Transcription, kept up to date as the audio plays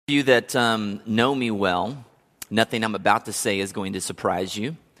You that know me well, nothing I'm about to say is going to surprise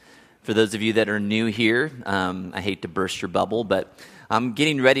you. For those of you that are new here, I hate to burst your bubble, but I'm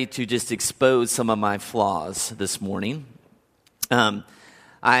getting ready to just expose some of my flaws this morning. I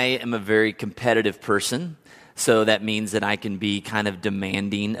am a very competitive person, so that means that I can be kind of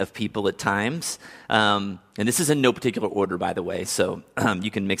demanding of people at times. And this is in no particular order, by the way, so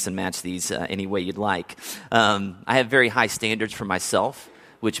you can mix and match these any way you'd like. I have very high standards for myself,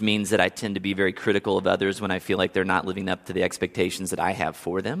 which means that I tend to be very critical of others when I feel like they're not living up to the expectations that I have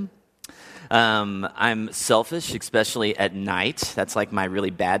for them. I'm selfish, especially at night. That's like my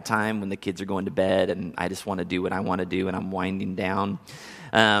really bad time when the kids are going to bed and I just want to do what I want to do and I'm winding down.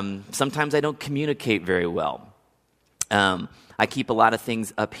 Sometimes I don't communicate very well. I keep a lot of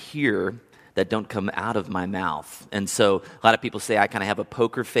things up here that don't come out of my mouth. And so a lot of people say I kind of have a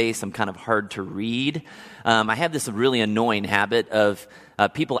poker face. I'm kind of hard to read. I have this really annoying habit of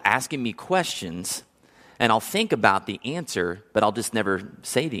people asking me questions, and I'll think about the answer, but I'll just never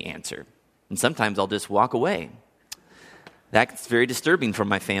say the answer. And sometimes I'll just walk away. That's very disturbing for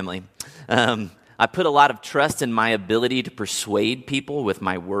my family. I put a lot of trust in my ability to persuade people with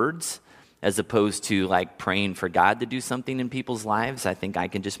my words, as opposed to like praying for God to do something in people's lives. I think I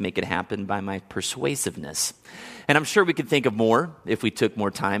can just make it happen by my persuasiveness. And I'm sure we could think of more if we took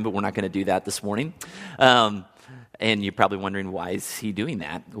more time, but we're not going to do that this morning. And you're probably wondering, why is he doing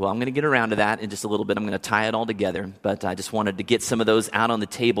that? Well, I'm going to get around to that in just a little bit. I'm going to tie it all together, but I just wanted to get some of those out on the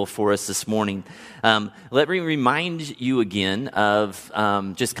table for us this morning. Let me remind you again of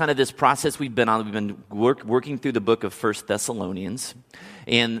just kind of this process we've been on. We've been working through the book of 1 Thessalonians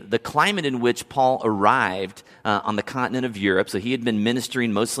and the climate in which Paul arrived on the continent of Europe. So he had been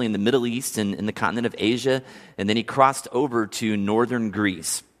ministering mostly in the Middle East and in the continent of Asia, and then he crossed over to northern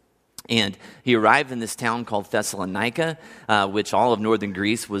Greece. And he arrived in this town called Thessalonica, which all of northern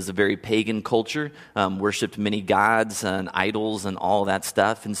Greece was a very pagan culture, worshipped many gods and idols and all that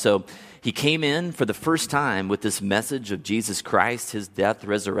stuff. And so he came in for the first time with this message of Jesus Christ, his death,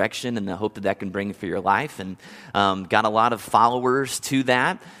 resurrection, and the hope that that can bring for your life. And got a lot of followers to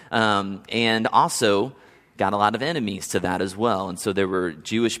that, and also got a lot of enemies to that as well. And so there were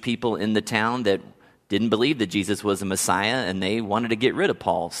Jewish people in the town that didn't believe that Jesus was a Messiah, and they wanted to get rid of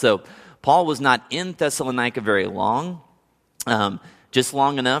Paul. So Paul was not in Thessalonica very long, just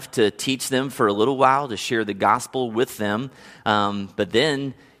long enough to teach them for a little while, to share the gospel with them. But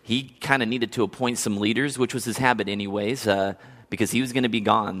then he kind of needed to appoint some leaders, which was his habit anyways, because he was going to be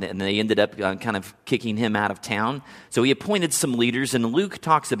gone, and they ended up kind of kicking him out of town. So he appointed some leaders, and Luke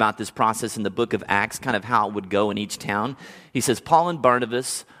talks about this process in the book of Acts, kind of how it would go in each town. He says, Paul and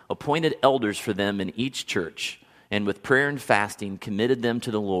Barnabas appointed elders for them in each church, and with prayer and fasting committed them to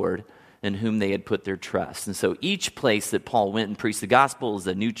the Lord in whom they had put their trust. And so each place that Paul went and preached the gospel, as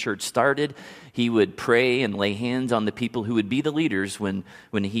a new church started, he would pray and lay hands on the people who would be the leaders when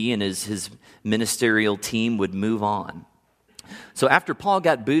he and his ministerial team would move on. So after Paul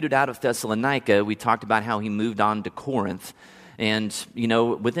got booted out of Thessalonica, we talked about how he moved on to Corinth. And,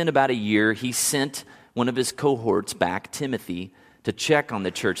 within about a year, he sent one of his cohorts back, Timothy, to check on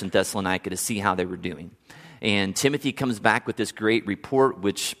the church in Thessalonica to see how they were doing. And Timothy comes back with this great report,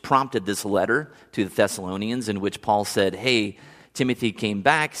 which prompted this letter to the Thessalonians, in which Paul said, hey, Timothy came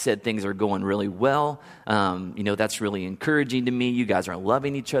back, said things are going really well. That's really encouraging to me. You guys are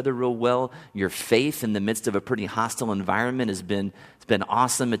loving each other real well. Your faith in the midst of a pretty hostile environment it's been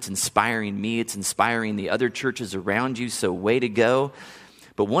awesome. It's inspiring me. It's inspiring the other churches around you, so way to go.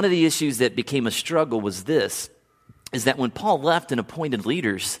 But one of the issues that became a struggle was this, is that when Paul left and appointed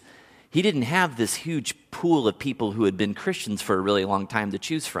leaders, he didn't have this huge pool of people who had been Christians for a really long time to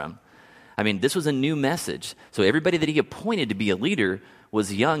choose from. I mean, this was a new message. So everybody that he appointed to be a leader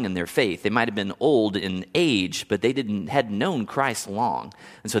was young in their faith. They might have been old in age, but they hadn't known Christ long.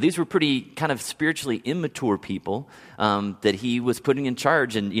 And so these were pretty kind of spiritually immature people that he was putting in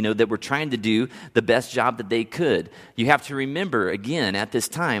charge, and that were trying to do the best job that they could. You have to remember, again, at this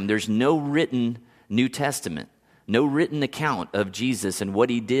time, there's no written New Testament. No written account of Jesus and what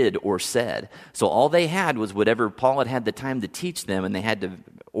he did or said. So all they had was whatever Paul had had the time to teach them, and they had to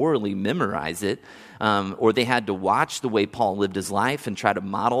orally memorize it, or they had to watch the way Paul lived his life and try to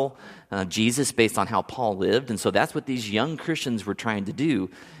model Jesus based on how Paul lived. And so that's what these young Christians were trying to do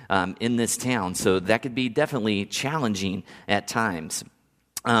in this town. So that could be definitely challenging at times.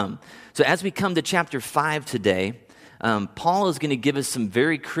 So as we come to chapter 5 today, Paul is going to give us some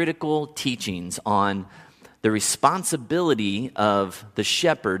very critical teachings on the responsibility of the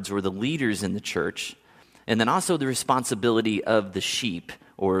shepherds or the leaders in the church, and then also the responsibility of the sheep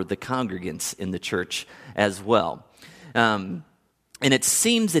or the congregants in the church as well. And it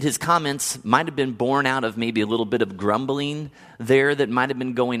seems that his comments might have been born out of maybe a little bit of grumbling there that might have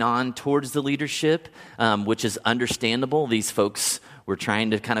been going on towards the leadership, which is understandable. These folks were trying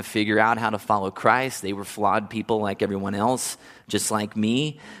to kind of figure out how to follow Christ. They were flawed people like everyone else, just like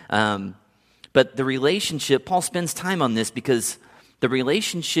me. But the relationship, Paul spends time on this because the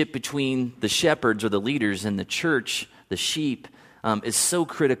relationship between the shepherds or the leaders and the church, the sheep, is so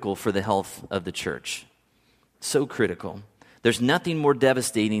critical for the health of the church. So critical. There's nothing more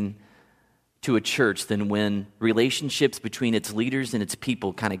devastating to a church than when relationships between its leaders and its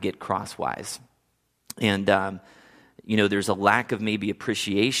people kind of get crosswise. And, there's a lack of maybe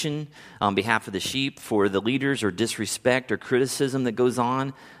appreciation on behalf of the sheep for the leaders, or disrespect or criticism that goes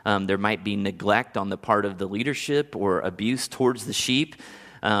on. There might be neglect on the part of the leadership or abuse towards the sheep.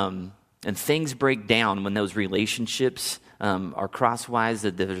 And things break down when those relationships are crosswise,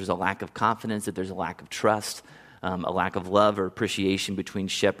 that there's a lack of confidence, that there's a lack of trust. A lack of love or appreciation between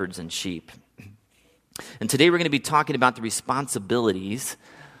shepherds and sheep. And today we're going to be talking about the responsibilities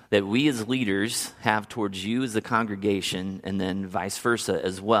that we as leaders have towards you as the congregation, and then vice versa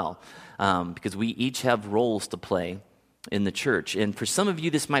as well, because we each have roles to play in the church. And for some of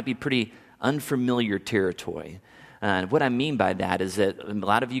you, this might be pretty unfamiliar territory. And what I mean by that is that a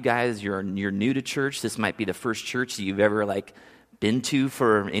lot of you guys, you're new to church. This might be the first church that you've ever been to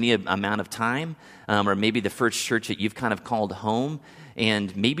for any amount of time, or maybe the first church that you've kind of called home,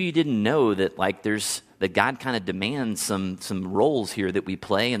 and maybe you didn't know that that God kind of demands some roles here that we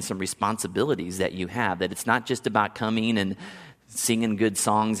play, and some responsibilities that you have, that it's not just about coming and singing good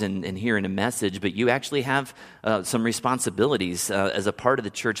songs and hearing a message, but you actually have some responsibilities as a part of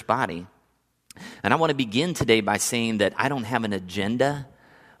the church body. And I want to begin today by saying that I don't have an agenda.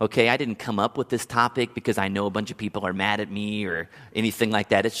 Okay, I didn't come up with this topic because I know a bunch of people are mad at me or anything like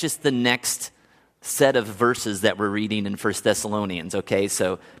that. It's just the next set of verses that we're reading in 1 Thessalonians, okay?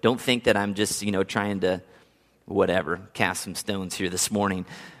 So don't think that I'm just, trying to, cast some stones here this morning.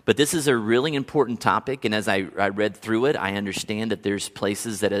 But this is a really important topic, and as I read through it, I understand that there's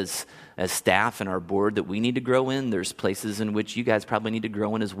places that as staff and our board that we need to grow in. There's places in which you guys probably need to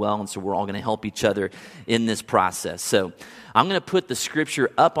grow in as well, and so we're all going to help each other in this process. So I'm going to put the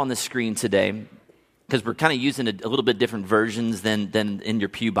scripture up on the screen today, because we're kind of using a little bit different versions than in your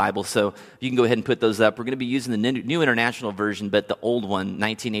Pew Bible. So you can go ahead and put those up. We're going to be using the New International Version, but the old one,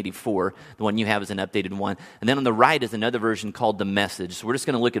 1984, the one you have is an updated one. And then on the right is another version called the Message. So we're just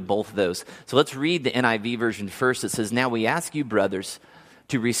going to look at both of those. So let's read the NIV version first. It says, "Now we ask you, brothers,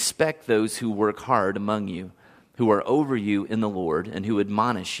 to respect those who work hard among you, who are over you in the Lord, and who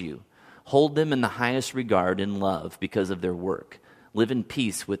admonish you. Hold them in the highest regard and love because of their work. Live in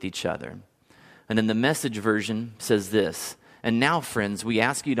peace with each other." And then the Message version says this, "And now, friends, we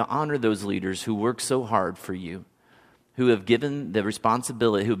ask you to honor those leaders who work so hard for you, who have been given the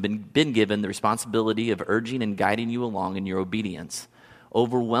responsibility of urging and guiding you along in your obedience.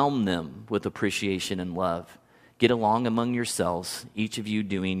 Overwhelm them with appreciation and love. Get along among yourselves, each of you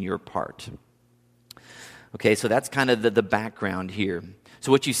doing your part." Okay, so that's kind of the background here. So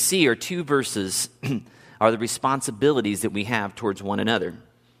what you see are two verses are the responsibilities that we have towards one another.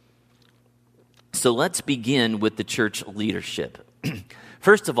 So let's begin with the church leadership.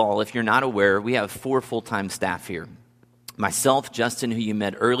 First of all, if you're not aware, we have 4 full-time staff here. Myself, Justin, who you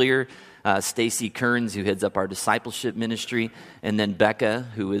met earlier, Stacy Kearns, who heads up our discipleship ministry, and then Becca,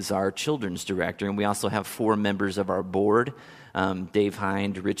 who is our children's director. And we also have 4 members of our board, Dave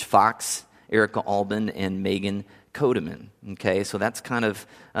Hind, Rich Fox, Erica Albin, and Megan Kodeman. Okay, so that's kind of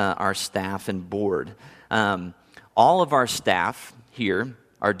our staff and board. All of our staff here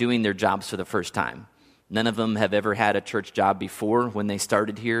are doing their jobs for the first time. None of them have ever had a church job before when they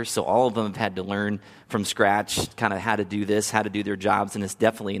started here, so all of them have had to learn from scratch kind of how to do this, how to do their jobs, and it's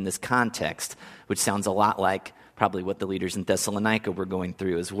definitely in this context, which sounds a lot like probably what the leaders in Thessalonica were going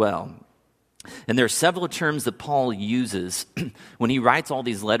through as well. And there are several terms that Paul uses. When he writes all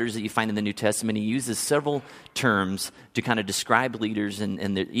these letters that you find in the New Testament, he uses several terms to kind of describe leaders,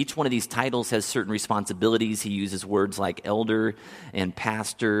 and each one of these titles has certain responsibilities. He uses words like elder and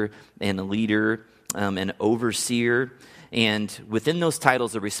pastor and leader and overseer. And within those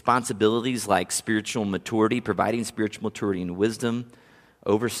titles are responsibilities like spiritual maturity, providing spiritual maturity and wisdom,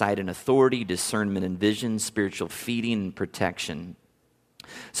 oversight and authority, discernment and vision, spiritual feeding and protection.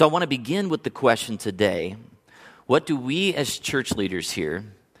 So I want to begin with the question today: what do we as church leaders here,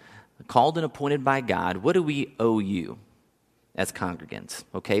 called and appointed by God, what do we owe you as congregants?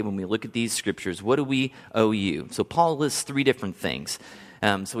 Okay, when we look at these scriptures, what do we owe you? So Paul lists 3 different things.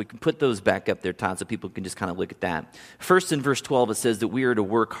 So we can put those back up there, Todd, so people can just kind of look at that. First, in verse 12, it says that we are to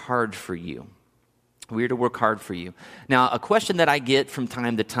work hard for you. We are to work hard for you. Now, a question that I get from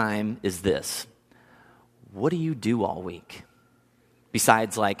time to time is this. What do you do all week?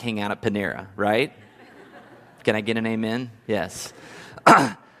 Besides, like, hang out at Panera, right? Can I get an amen? Yes.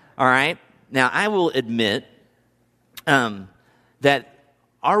 All right. Now, I will admit that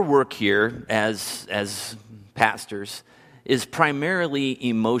our work here as pastors is primarily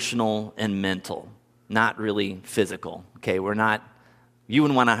emotional and mental, not really physical. Okay, you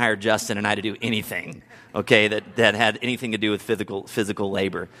wouldn't want to hire Justin and I to do anything, okay, that had anything to do with physical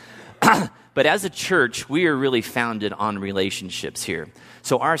labor. But as a church, we are really founded on relationships here.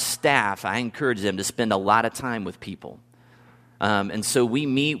 So our staff, I encourage them to spend a lot of time with people. And so we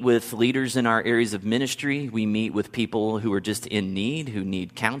meet with leaders in our areas of ministry. We meet with people who are just in need, who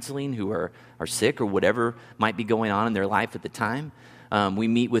need counseling, who are sick or whatever might be going on in their life at the time. We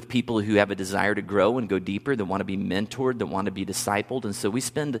meet with people who have a desire to grow and go deeper, that want to be mentored, that want to be discipled. And so we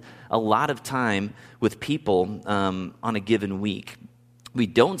spend a lot of time with people on a given week. We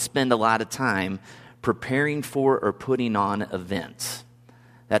don't spend a lot of time preparing for or putting on events.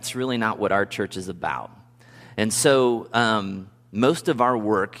 That's really not what our church is about. And so most of our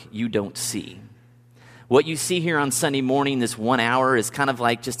work you don't see. What you see here on Sunday morning, this 1 hour, is kind of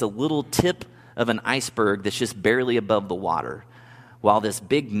like just a little tip of an iceberg that's just barely above the water, while this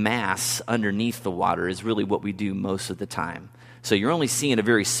big mass underneath the water is really what we do most of the time. So you're only seeing a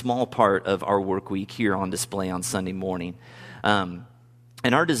very small part of our work week here on display on Sunday morning.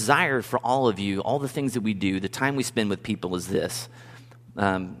 And our desire for all of you, all the things that we do, the time we spend with people is this.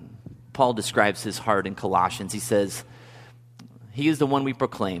 Paul describes his heart in Colossians. He says, he is the one we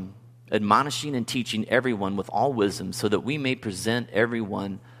proclaim, admonishing and teaching everyone with all wisdom, so that we may present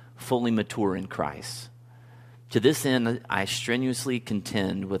everyone fully mature in Christ. To this end, I strenuously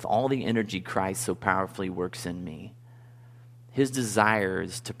contend with all the energy Christ so powerfully works in me. His desire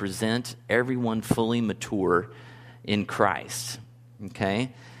is to present everyone fully mature in Christ.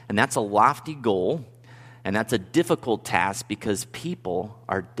 Okay? And that's a lofty goal, and that's a difficult task because people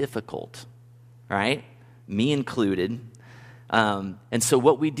are difficult, right? Me included. And so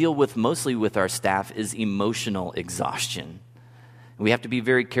what we deal with mostly with our staff is emotional exhaustion. We have to be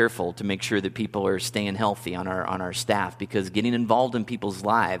very careful to make sure that people are staying healthy on our staff, because getting involved in people's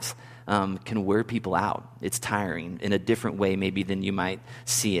lives can wear people out. It's tiring in a different way maybe than you might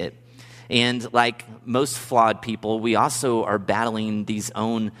see it. And like most flawed people, we also are battling these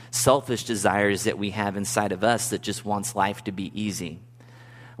own selfish desires that we have inside of us that just wants life to be easy.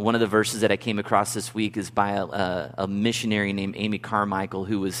 One of the verses that I came across this week is by a missionary named Amy Carmichael,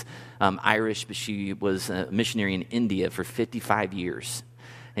 who was Irish, but she was a missionary in India for 55 years.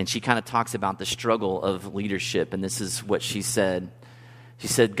 And she kind of talks about the struggle of leadership, and this is what she said. She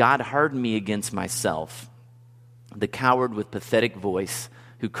said, God hardened me against myself, the coward with pathetic voice,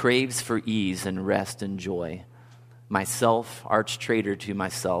 who craves for ease and rest and joy. Myself, arch traitor to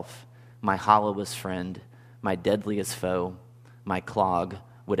myself, my hollowest friend, my deadliest foe, my clog,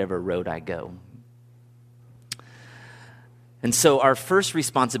 whatever road I go. And so our first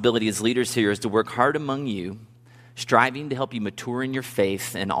responsibility as leaders here is to work hard among you, striving to help you mature in your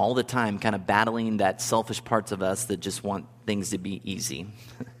faith, and all the time kind of battling that selfish parts of us that just want things to be easy.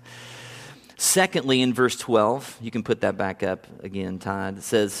 Secondly, in verse 12, you can put that back up again, Todd. It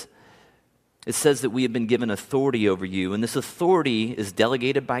says that we have been given authority over you, and this authority is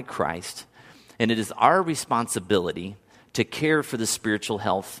delegated by Christ, and it is our responsibility to care for the spiritual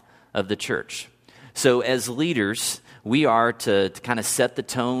health of the church. So as leaders, we are to kind of set the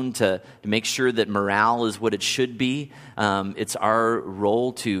tone, to make sure that morale is what it should be. It's our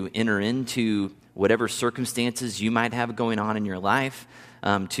role to enter into whatever circumstances you might have going on in your life,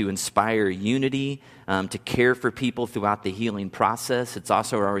 to inspire unity, to care for people throughout the healing process. It's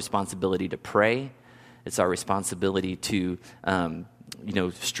also our responsibility to pray. It's our responsibility to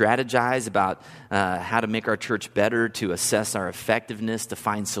strategize about how to make our church better, to assess our effectiveness, to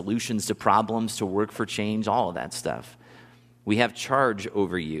find solutions to problems, to work for change, all of that stuff. We have charge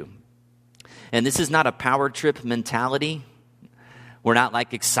over you. And this is not a power trip mentality. We're not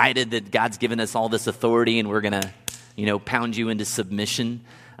like excited that God's given us all this authority and we're going to pound you into submission.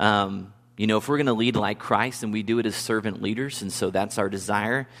 If we're going to lead like Christ, and we do it as servant leaders, and so that's our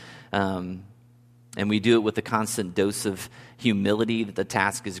desire. And we do it with a constant dose of humility, that the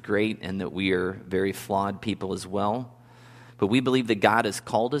task is great and that we are very flawed people as well. But we believe that God has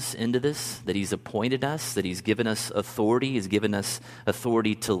called us into this, that He's appointed us, that He's given us authority, He's given us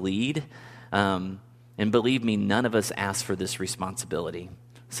authority to lead. And believe me, none of us asked for this responsibility.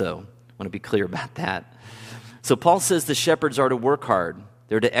 So I want to be clear about that. So Paul says the shepherds are to work hard.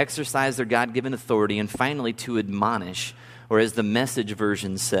 They're to exercise their God-given authority, and finally to admonish, or as the Message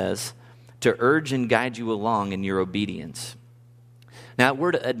version says, to urge and guide you along in your obedience. Now, that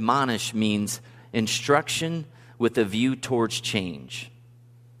word admonish means instruction with a view towards change.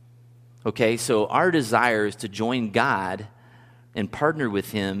 Okay, so our desire is to join God and partner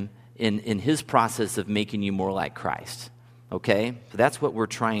with Him in His process of making you more like Christ. Okay, so that's what we're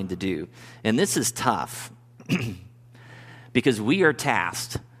trying to do. And this is tough because we are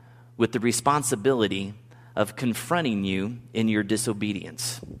tasked with the responsibility of confronting you in your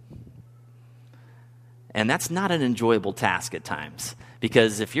disobedience. And that's not an enjoyable task at times,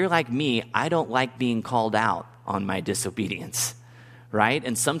 because if you're like me, I don't like being called out on my disobedience, right?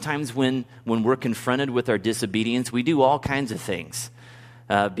 And sometimes when we're confronted with our disobedience, we do all kinds of things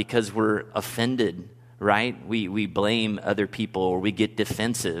because we're offended, right? We blame other people, or we get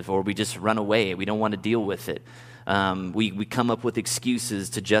defensive, or we just run away. We don't want to deal with it. We come up with excuses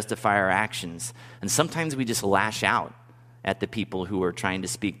to justify our actions. And sometimes we just lash out at the people who are trying to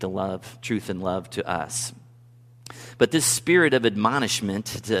speak the love, truth and love to us. But this spirit of admonishment,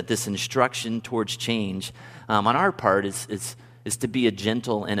 this instruction towards change, on our part is to be a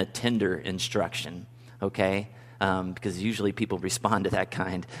gentle and a tender instruction, okay? Because usually people respond to that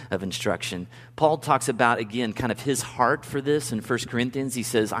kind of instruction. Paul talks about, again, kind of his heart for this in 1 Corinthians. He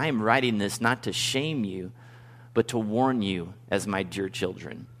says, I am writing this not to shame you, but to warn you as my dear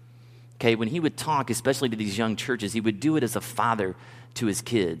children. Okay, when he would talk, especially to these young churches, he would do it as a father to his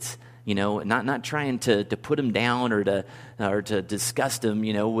kids, not trying to put them down or to disgust them,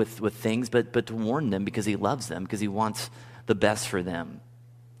 with things, but to warn them because he loves them, because he wants the best for them.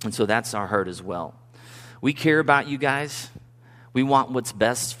 And so that's our heart as well. We care about you guys. We want what's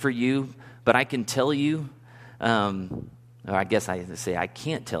best for you, but I can tell you, or I guess I say I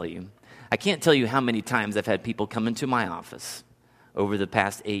can't tell you. I can't tell you how many times I've had people come into my office over the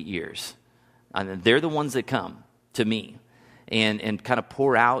past 8 years. And they're the ones that come to me and kind of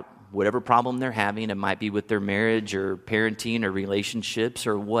pour out whatever problem they're having. It might be with their marriage or parenting or relationships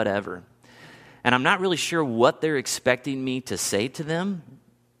or whatever. And I'm not really sure what they're expecting me to say to them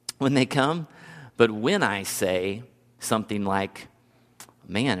when they come. But when I say something like,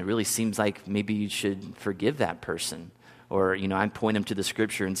 man, it really seems like maybe you should forgive that person. Or, I point them to the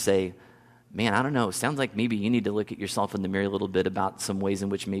scripture and say, man, I don't know, it sounds like maybe you need to look at yourself in the mirror a little bit about some ways in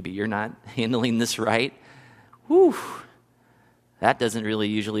which maybe you're not handling this right. Whew, that doesn't really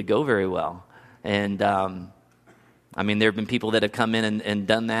usually go very well. And, there have been people that have come in and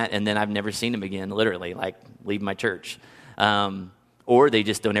done that, and then I've never seen them again, literally, like leave my church. Or they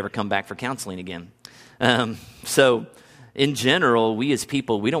just don't ever come back for counseling again. So in general, we as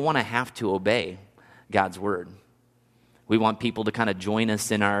people, we don't want to have to obey God's word. We want people to kind of join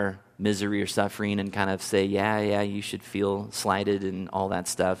us in our misery or suffering and kind of say, yeah, you should feel slighted and all that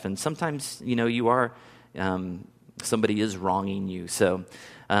stuff. And sometimes, you are, somebody is wronging you. So,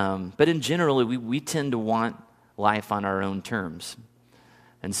 but in general, we tend to want life on our own terms.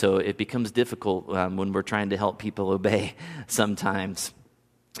 And so it becomes difficult when we're trying to help people obey sometimes.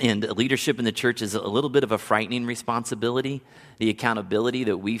 And leadership in the church is a little bit of a frightening responsibility. The accountability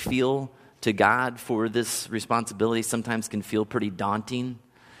that we feel to God for this responsibility sometimes can feel pretty daunting.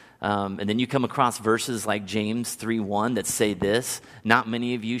 And then you come across verses like James 3:1 that say this: not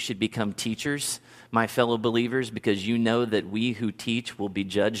many of you should become teachers, my fellow believers, because you know that we who teach will be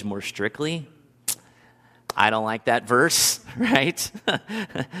judged more strictly. I don't like that verse, right?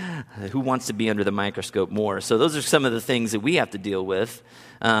 Who wants to be under the microscope more? So those are some of the things that we have to deal with.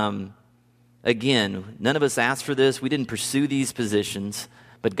 Again, none of us asked for this. We didn't pursue these positions,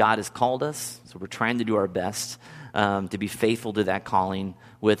 but God has called us, so we're trying to do our best to be faithful to that calling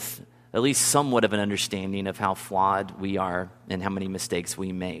with at least somewhat of an understanding of how flawed we are and how many mistakes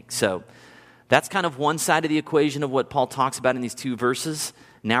we make. So that's kind of one side of the equation of what Paul talks about in these two verses.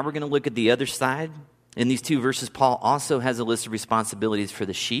 Now we're going to look at the other side. In these two verses, Paul also has a list of responsibilities for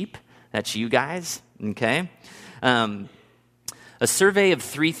the sheep. That's you guys, okay? A survey of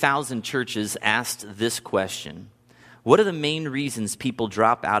 3,000 churches asked this question: what are the main reasons people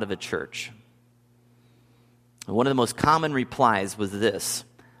drop out of a church? And one of the most common replies was this: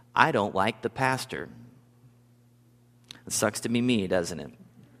 I don't like the pastor. It sucks to be me, doesn't it?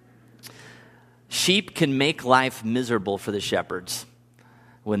 Sheep can make life miserable for the shepherds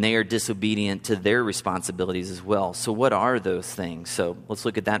when they are disobedient to their responsibilities as well. So what are those things? So let's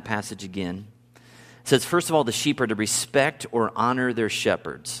look at that passage again. It says, first of all, the sheep are to respect or honor their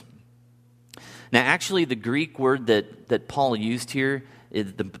shepherds. Now, actually, the Greek word that Paul used here,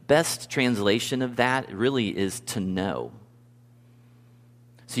 is the best translation of that really is to know.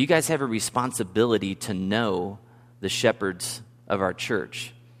 So you guys have a responsibility to know the shepherds of our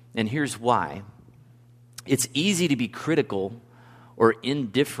church. And here's why. It's easy to be critical or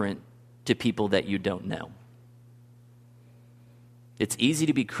indifferent to people that you don't know. It's easy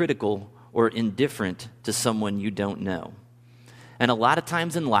to be critical or indifferent to someone you don't know. And a lot of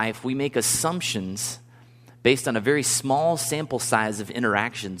times in life, we make assumptions based on a very small sample size of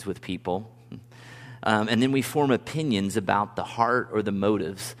interactions with people, and then we form opinions about the heart or the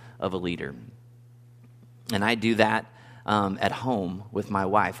motives of a leader. And I do that at home with my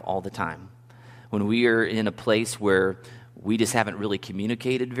wife all the time. When we are in a place where we just haven't really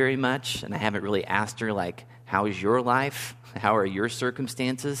communicated very much, and I haven't really asked her, like, how is your life? How are your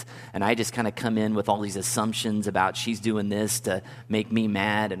circumstances? And I just kind of come in with all these assumptions about she's doing this to make me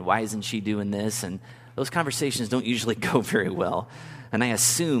mad, and why isn't she doing this? And those conversations don't usually go very well. And I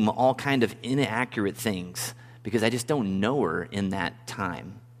assume all kind of inaccurate things because I just don't know her in that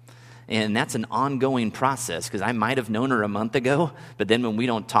time. And that's an ongoing process because I might have known her a month ago, but then when we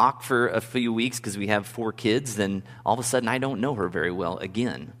don't talk for a few weeks because we have 4 kids, then all of a sudden I don't know her very well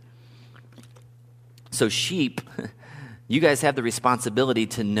again. So sheep, you guys have the responsibility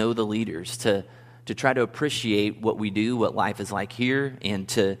to know the leaders, to try to appreciate what we do, what life is like here, and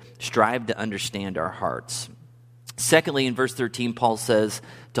to strive to understand our hearts. Secondly, in verse 13, Paul says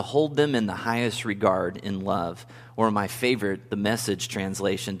to hold them in the highest regard in love, or my favorite, the Message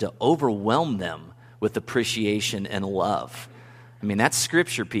translation, to overwhelm them with appreciation and love. I mean, that's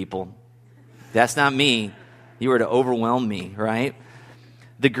scripture, people. That's not me. You are to overwhelm me, right?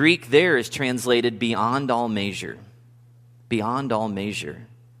 The Greek there is translated beyond all measure. Beyond all measure.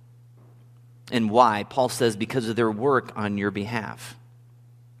 And why? Paul says because of their work on your behalf.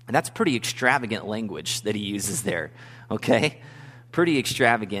 And that's pretty extravagant language that he uses there, okay? Pretty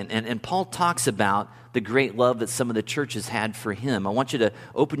extravagant. And Paul talks about the great love that some of the churches had for him. I want you to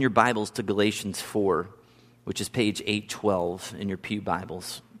open your Bibles to Galatians 4, which is page 812 in your pew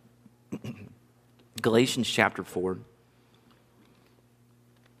Bibles. Galatians chapter 4.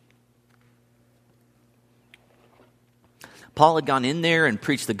 Paul had gone in there and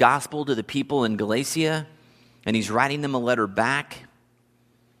preached the gospel to the people in Galatia, and he's writing them a letter back.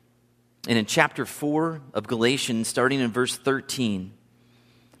 And in chapter 4 of Galatians, starting in verse 13,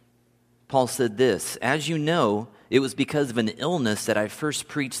 Paul said this, "As you know, it was because of an illness that I first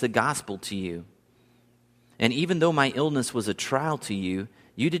preached the gospel to you. And even though my illness was a trial to you,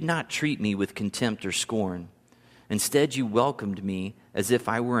 you did not treat me with contempt or scorn. Instead, you welcomed me as if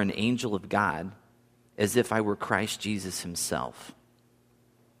I were an angel of God, as if I were Christ Jesus himself."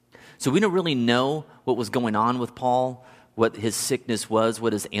 So we don't really know what was going on with Paul, what his sickness was,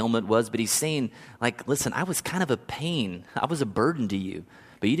 what his ailment was, but he's saying, like, listen, I was kind of a pain. I was a burden to you,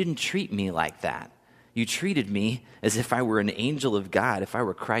 but you didn't treat me like that. You treated me as if I were an angel of God, if I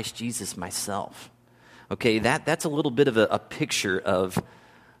were Christ Jesus myself. Okay, that's a little bit of a picture of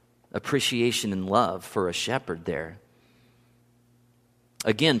appreciation and love for a shepherd there.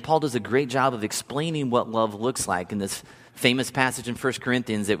 Again, Paul does a great job of explaining what love looks like in this famous passage in 1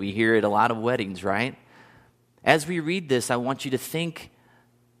 Corinthians that we hear at a lot of weddings, right? As we read this, I want you to think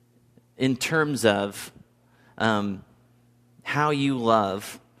in terms of how you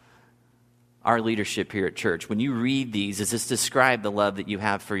love our leadership here at church. When you read these, does this describe the love that you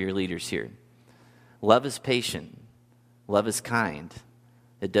have for your leaders here? Love is patient. Love is kind.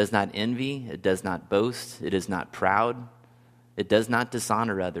 It does not envy. It does not boast. It is not proud. It does not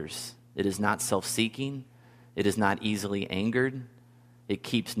dishonor others. It is not self-seeking. It is not easily angered. It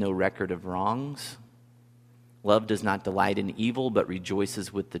keeps no record of wrongs. Love does not delight in evil, but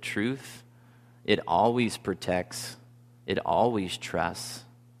rejoices with the truth. It always protects. It always trusts.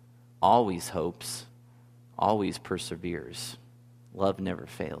 Always hopes. Always perseveres. Love never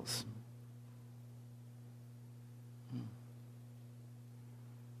fails.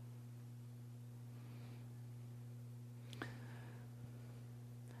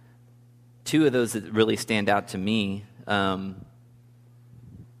 Two of those that really stand out to me when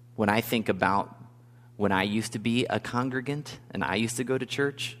I think about when I used to be a congregant and I used to go to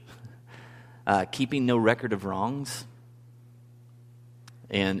church, keeping no record of wrongs,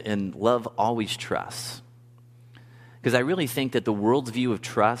 and love always trusts. Because I really think that the world's view of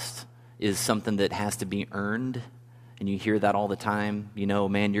trust is something that has to be earned, and you hear that all the time. You know,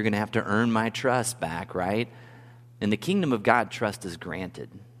 man, you're going to have to earn my trust back, right? In the kingdom of God, trust is granted.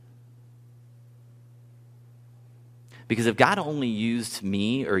 Because if God only used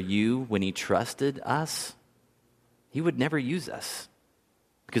me or you when he trusted us, he would never use us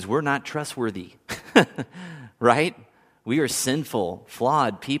because we're not trustworthy, right? We are sinful,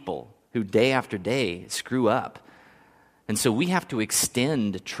 flawed people who day after day screw up. And so we have to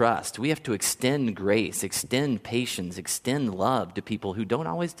extend trust. We have to extend grace, extend patience, extend love to people who don't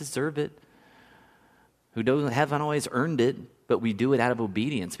always deserve it, who haven't always earned it, but we do it out of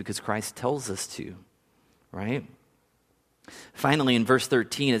obedience because Christ tells us to, right? Finally, in verse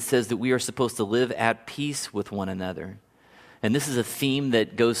 13, it says that we are supposed to live at peace with one another. And this is a theme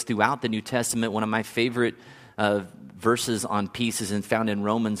that goes throughout the New Testament. One of my favorite verses on peace is found in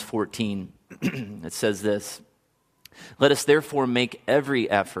Romans 14. It says this: "Let us therefore make every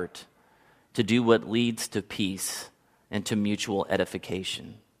effort to do what leads to peace and to mutual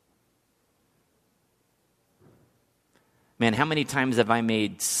edification." Man, how many times have I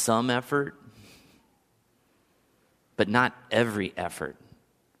made some effort, but not every effort,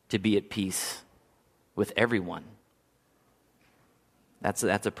 to be at peace with everyone? That's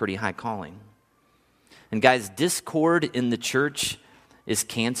a pretty high calling. And guys, discord in the church is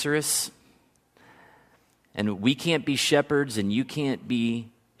cancerous. And we can't be shepherds and you can't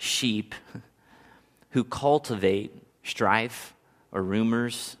be sheep who cultivate strife or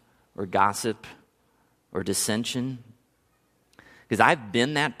rumors or gossip or dissension. Because I've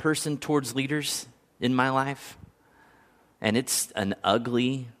been that person towards leaders in my life. And it's an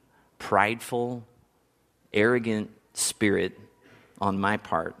ugly, prideful, arrogant spirit on my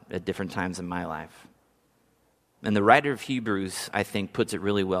part at different times in my life. And the writer of Hebrews, I think, puts it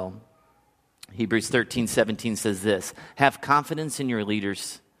really well. Hebrews 13:17 says this: "Have confidence in your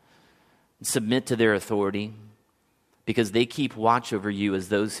leaders, submit to their authority, because they keep watch over you as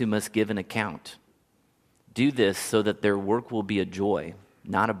those who must give an account. Do this so that their work will be a joy,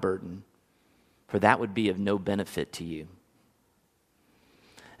 not a burden, for that would be of no benefit to you."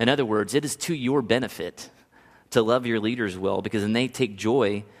 In other words, it is to your benefit to love your leaders well, because then they take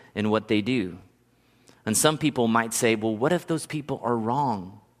joy in what they do. And some people might say, well, what if those people are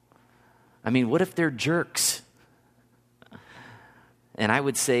wrong? I mean, what if they're jerks? And I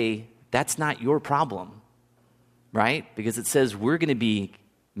would say, that's not your problem, right? Because it says we're going to be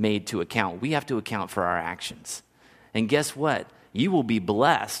made to account. We have to account for our actions. And guess what? You will be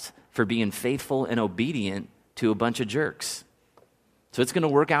blessed for being faithful and obedient to a bunch of jerks. So it's going to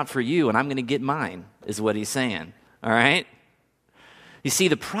work out for you, and I'm going to get mine, is what he's saying, all right? You see,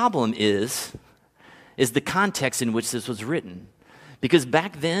 the problem is the context in which this was written. Because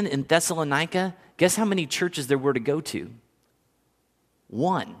back then in Thessalonica, guess how many churches there were to go to?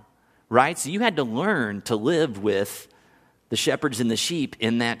 One, right? So you had to learn to live with the shepherds and the sheep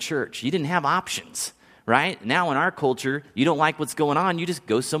in that church. You didn't have options, right? Now in our culture, you don't like what's going on, you just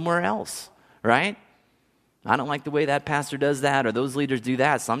go somewhere else, right? I don't like the way that pastor does that or those leaders do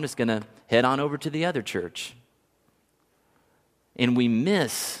that, so I'm just going to head on over to the other church. And we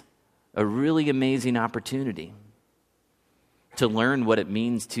miss a really amazing opportunity to learn what it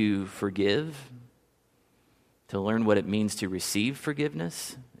means to forgive, to learn what it means to receive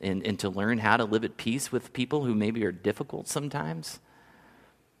forgiveness, and to learn how to live at peace with people who maybe are difficult sometimes.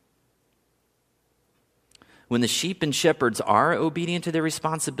 When the sheep and shepherds are obedient to their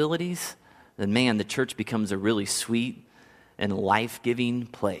responsibilities, then man, the church becomes a really sweet and life-giving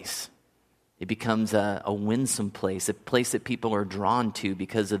place. It becomes a winsome place, a place that people are drawn to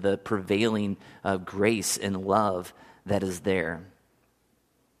because of the prevailing grace and love that is there.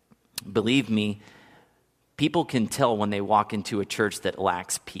 Believe me, people can tell when they walk into a church that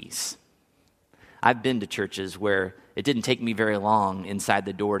lacks peace. I've been to churches where it didn't take me very long inside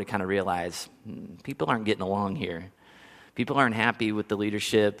the door to kind of realize people aren't getting along here. People aren't happy with the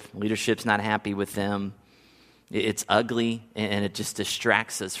leadership. Leadership's not happy with them. It's ugly, and it just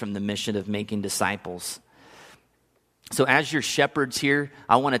distracts us from the mission of making disciples. So as your shepherds here,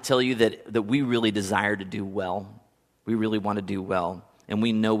 I want to tell you that we really desire to do well. We really want to do well. And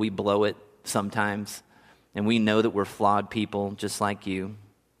we know we blow it sometimes. And we know that we're flawed people just like you.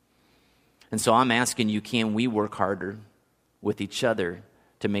 And so I'm asking you, can we work harder with each other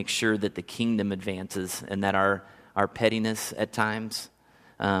to make sure that the kingdom advances and that our pettiness at times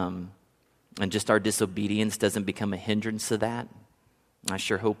and just our disobedience doesn't become a hindrance to that? I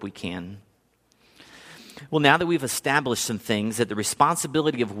sure hope we can. Well, now that we've established some things, that the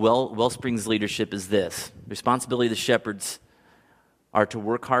responsibility of Wellspring's leadership is this. The responsibility of the shepherds are to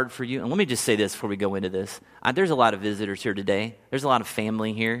work hard for you. And let me just say this before we go into this. There's a lot of visitors here today. There's a lot of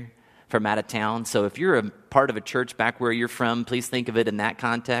family here from out of town. So if you're a part of a church back where you're from, please think of it in that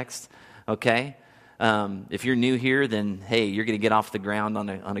context, okay? If you're new here, then, hey, you're going to get off the ground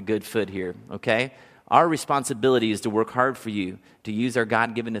on a good foot here, okay? Our responsibility is to work hard for you, to use our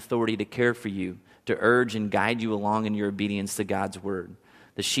God-given authority to care for you, to urge and guide you along in your obedience to God's word.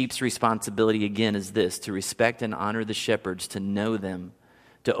 The sheep's responsibility, again, is this: to respect and honor the shepherds, to know them,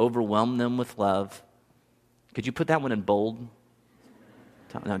 to overwhelm them with love. Could you put that one in bold?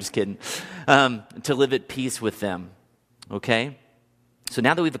 No, I'm just kidding. To live at peace with them, okay? So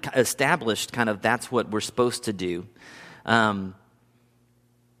now that we've established kind of that's what we're supposed to do,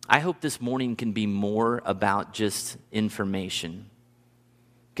 I hope this morning can be more about just information.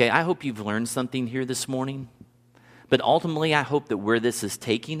 Okay, I hope you've learned something here this morning. But ultimately, I hope that where this is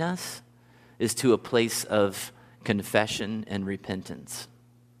taking us is to a place of confession and repentance.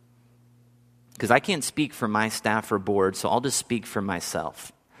 Because I can't speak for my staff or board, so I'll just speak for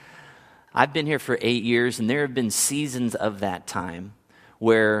myself. I've been here for 8 years, and there have been seasons of that time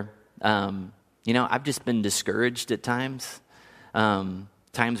where, I've just been discouraged at times.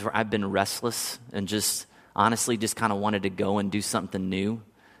 Times where I've been restless and just honestly just kind of wanted to go and do something new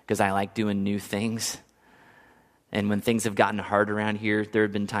because I like doing new things. And when things have gotten hard around here, there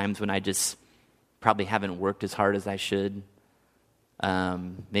have been times when I just probably haven't worked as hard as I should.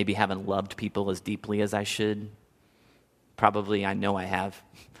 Maybe haven't loved people as deeply as I should. Probably, I know I have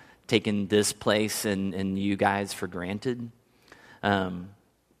taken this place and you guys for granted.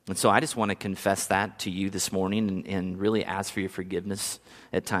 And so I just want to confess that to you this morning and really ask for your forgiveness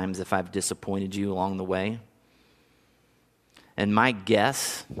at times if I've disappointed you along the way. And my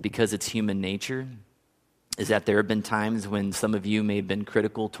guess, because it's human nature, is that there have been times when some of you may have been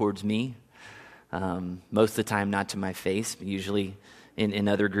critical towards me. Most of the time not to my face, but usually in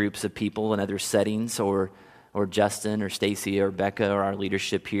other groups of people, in other settings, or Justin or Stacy or Becca or our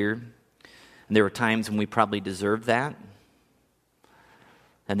leadership here. And there were times when we probably deserved that.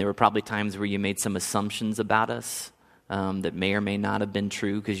 And there were probably times where you made some assumptions about us that may or may not have been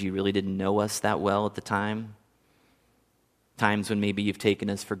true because you really didn't know us that well at the time. Times when maybe you've taken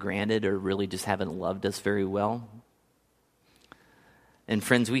us for granted or really just haven't loved us very well. And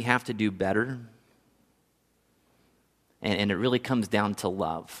friends, we have to do better. And it really comes down to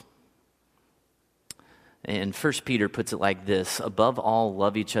love. And 1 Peter puts it like this: above all,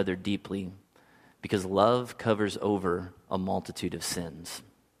 love each other deeply, because love covers over a multitude of sins.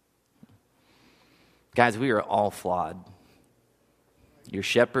 Guys, we are all flawed. You're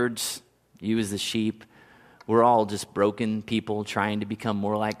shepherds, you as the sheep. We're all just broken people trying to become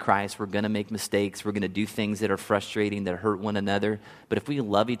more like Christ. We're going to make mistakes. We're going to do things that are frustrating, that hurt one another. But if we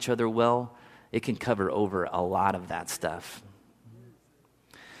love each other well, it can cover over a lot of that stuff.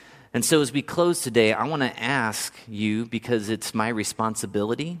 And so as we close today, I want to ask you, because it's my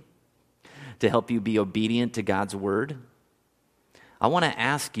responsibility to help you be obedient to God's word, I want to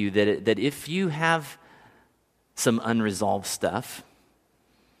ask you that if you have some unresolved stuff,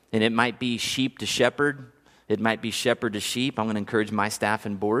 and it might be sheep to shepherd, it might be shepherd to sheep. I'm going to encourage my staff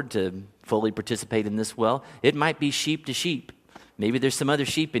and board to fully participate in this well. It might be sheep to sheep. Maybe there's some other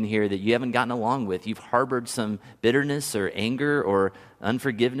sheep in here that you haven't gotten along with. You've harbored some bitterness or anger or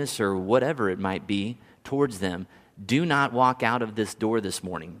unforgiveness or whatever it might be towards them. Do not walk out of this door this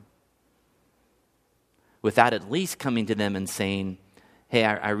morning without at least coming to them and saying, hey,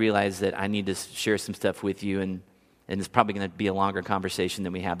 I realize that I need to share some stuff with you, and it's probably going to be a longer conversation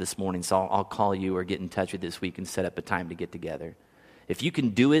than we have this morning, so I'll call you or get in touch with you this week and set up a time to get together. If you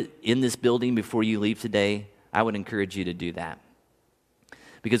can do it in this building before you leave today, I would encourage you to do that.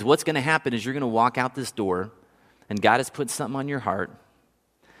 Because what's going to happen is you're going to walk out this door, and God has put something on your heart,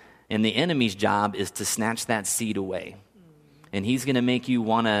 and the enemy's job is to snatch that seed away. And he's going to make you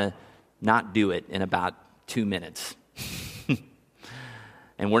want to not do it in about 2 minutes.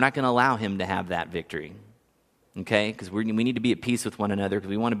 And we're not going to allow him to have that victory. Okay? Because we need to be at peace with one another because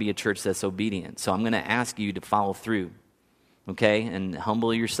we want to be a church that's obedient. So I'm going to ask you to follow through. Okay? And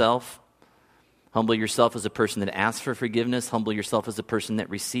humble yourself. Humble yourself as a person that asks for forgiveness. Humble yourself as a person that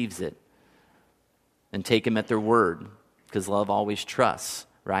receives it. And take them at their word. Because love always trusts,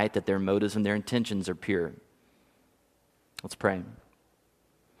 right? That their motives and their intentions are pure. Let's pray.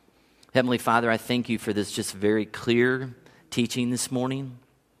 Heavenly Father, I thank you for this just very clear teaching this morning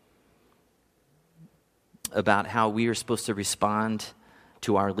about how we are supposed to respond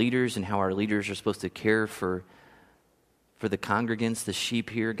to our leaders and how our leaders are supposed to care for the congregants, the sheep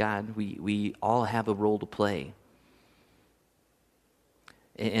here, God. We all have a role to play.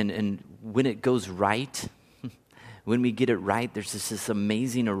 And when it goes right, when we get it right, there's this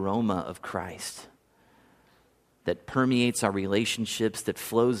amazing aroma of Christ that permeates our relationships, that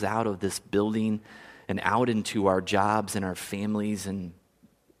flows out of this building and out into our jobs and our families and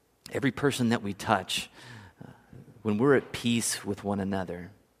every person that we touch. When we're at peace with one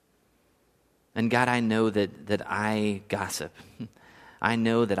another. And God, I know that I gossip. I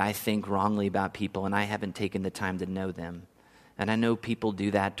know that I think wrongly about people and I haven't taken the time to know them. And I know people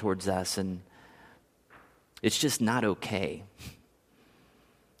do that towards us, and it's just not okay.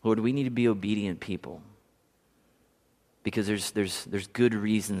 Lord, we need to be obedient people because there's good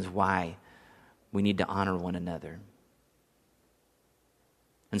reasons why we need to honor one another.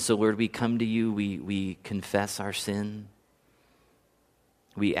 And so, Lord, we come to you, we confess our sin.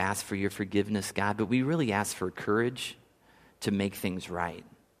 We ask for your forgiveness, God, but we really ask for courage to make things right.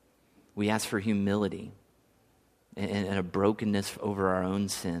 We ask for humility and a brokenness over our own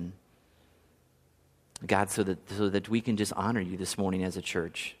sin. God, so that we can just honor you this morning as a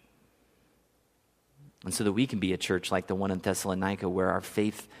church. And so that we can be a church like the one in Thessalonica where our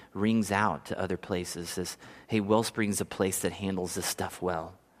faith rings out to other places. Says, hey, Wellspring's a place that handles this stuff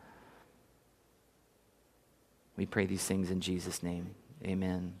well. We pray these things in Jesus' name.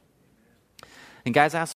 Amen. And guys, I also